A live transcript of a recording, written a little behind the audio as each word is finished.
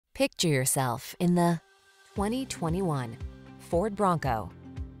Picture yourself in the 2021 Ford Bronco.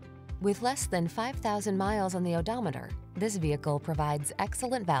 With less than 5,000 miles on the odometer, this vehicle provides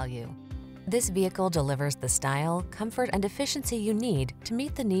excellent value. This vehicle delivers the style, comfort, and efficiency you need to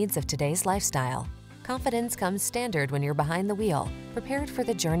meet the needs of today's lifestyle. Confidence comes standard when you're behind the wheel, prepared for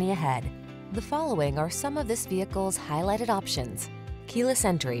the journey ahead. The following are some of this vehicle's highlighted options: keyless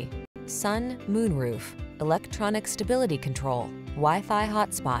entry, sun, moonroof, electronic stability control, Wi-Fi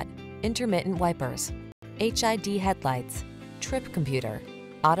hotspot, intermittent wipers, HID headlights, trip computer,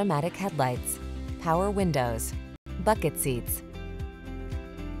 automatic headlights, power windows, bucket seats,